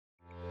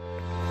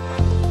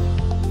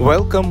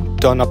Welcome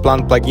to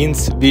Anaplan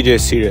plugins video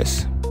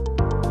series.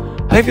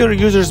 Have your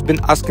users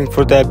been asking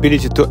for the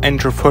ability to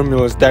enter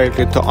formulas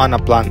directly to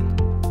Anaplan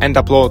and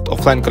upload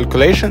offline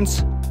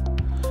calculations?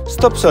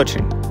 Stop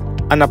searching.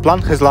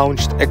 Anaplan has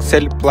launched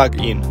Excel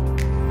plugin.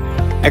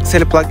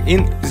 Excel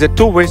plugin is a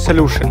two-way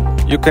solution.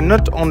 You can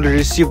not only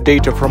receive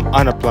data from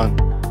Anaplan,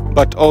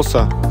 but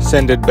also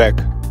send it back.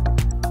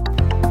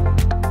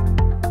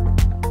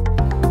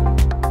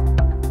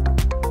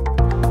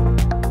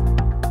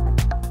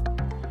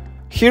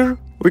 Here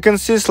we can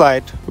see a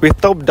slide with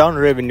top-down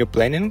revenue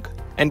planning,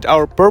 and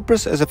our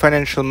purpose as a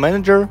financial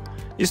manager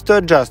is to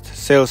adjust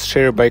sales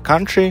share by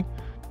country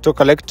to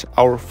collect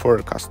our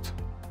forecast.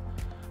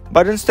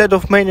 But instead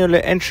of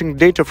manually entering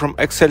data from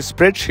Excel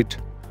spreadsheet,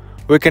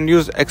 we can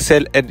use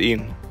Excel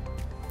add-in.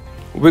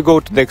 We go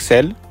to the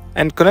Excel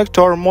and connect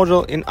to our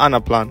module in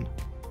Anaplan.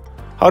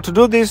 How to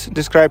do this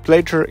described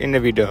later in a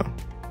video.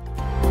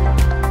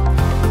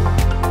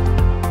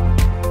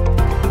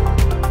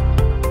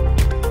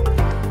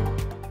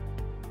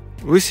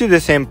 We see the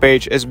same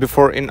page as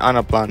before in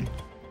Anaplan.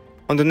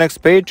 On the next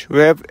page we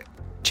have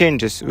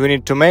changes we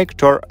need to make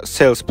to our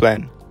sales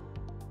plan.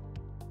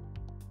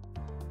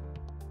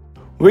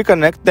 We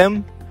connect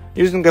them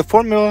using a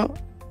formula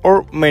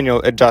or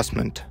manual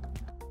adjustment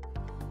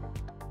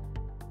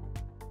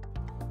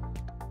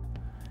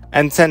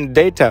and send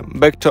data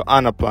back to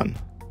Anaplan.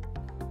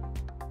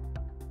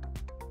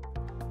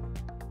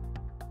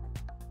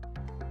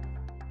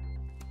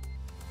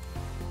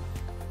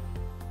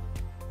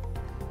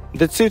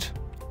 That's it.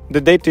 The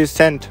data is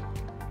sent.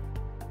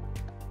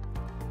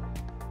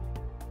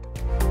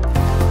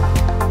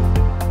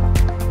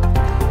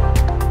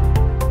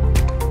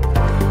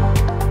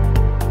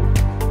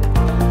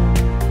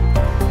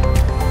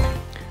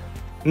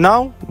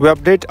 Now we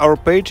update our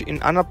page in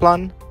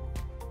Anaplan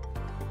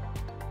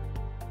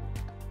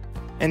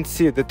and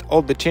see that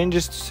all the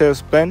changes to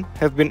sales plan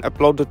have been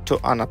uploaded to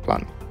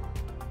Anaplan.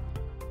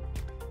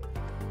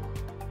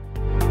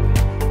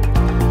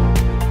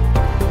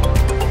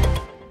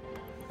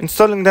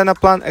 Installing the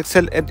Anaplan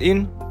Excel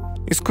add-in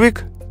is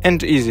quick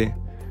and easy.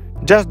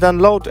 Just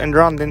download and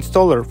run the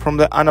installer from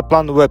the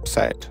Anaplan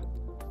website.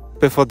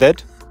 Before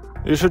that,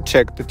 you should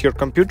check that your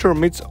computer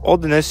meets all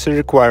the necessary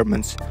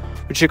requirements,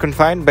 which you can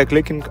find by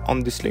clicking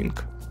on this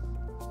link.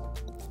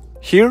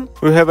 Here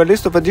we have a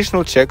list of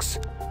additional checks,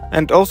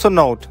 and also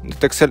note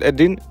that Excel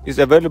add-in is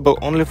available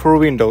only for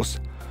Windows,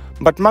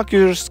 but Mac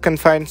users can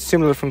find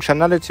similar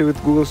functionality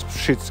with Google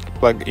Sheets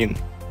plugin.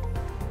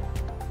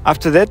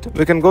 After that,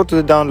 we can go to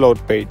the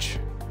download page.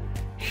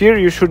 Here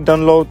you should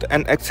download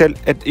an Excel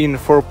add-in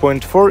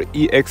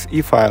 4.4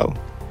 exe file,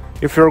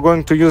 if you are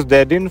going to use the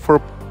add-in for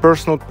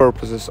personal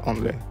purposes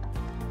only.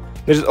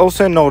 There is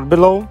also a note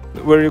below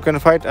where you can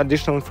find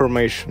additional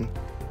information.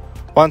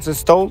 Once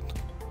installed,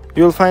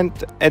 you will find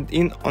the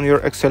add-in on your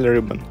Excel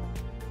ribbon.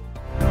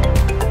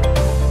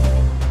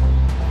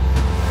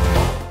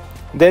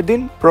 The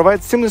add-in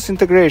provides seamless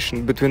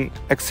integration between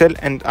Excel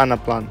and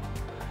Anaplan,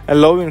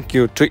 allowing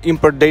you to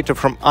import data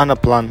from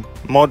Anaplan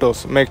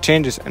models, make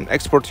changes and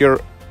export your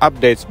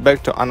updates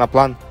back to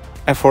Anaplan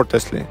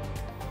effortlessly.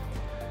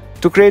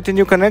 To create a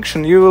new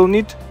connection, you will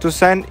need to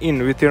sign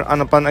in with your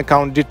Anaplan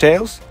account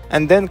details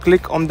and then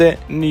click on the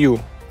New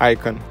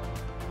icon.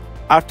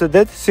 After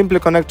that, simply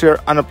connect to your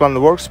Anaplan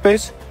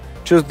workspace,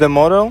 choose the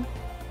model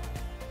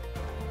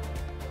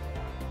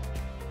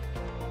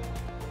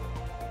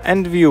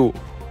and view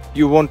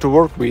you want to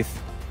work with,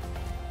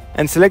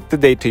 and select the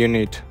data you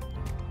need.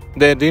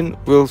 The add-in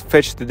will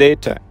fetch the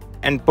data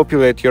and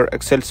populate your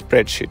Excel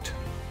spreadsheet.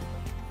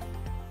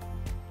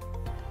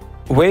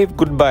 Wave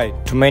goodbye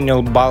to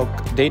manual bulk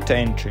data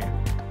entry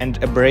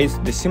and embrace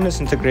the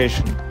seamless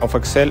integration of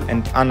Excel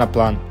and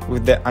Anaplan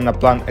with the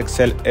Anaplan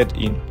Excel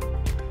add-in.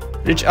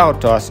 Reach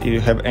out to us if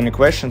you have any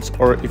questions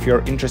or if you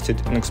are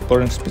interested in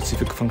exploring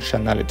specific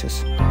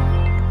functionalities.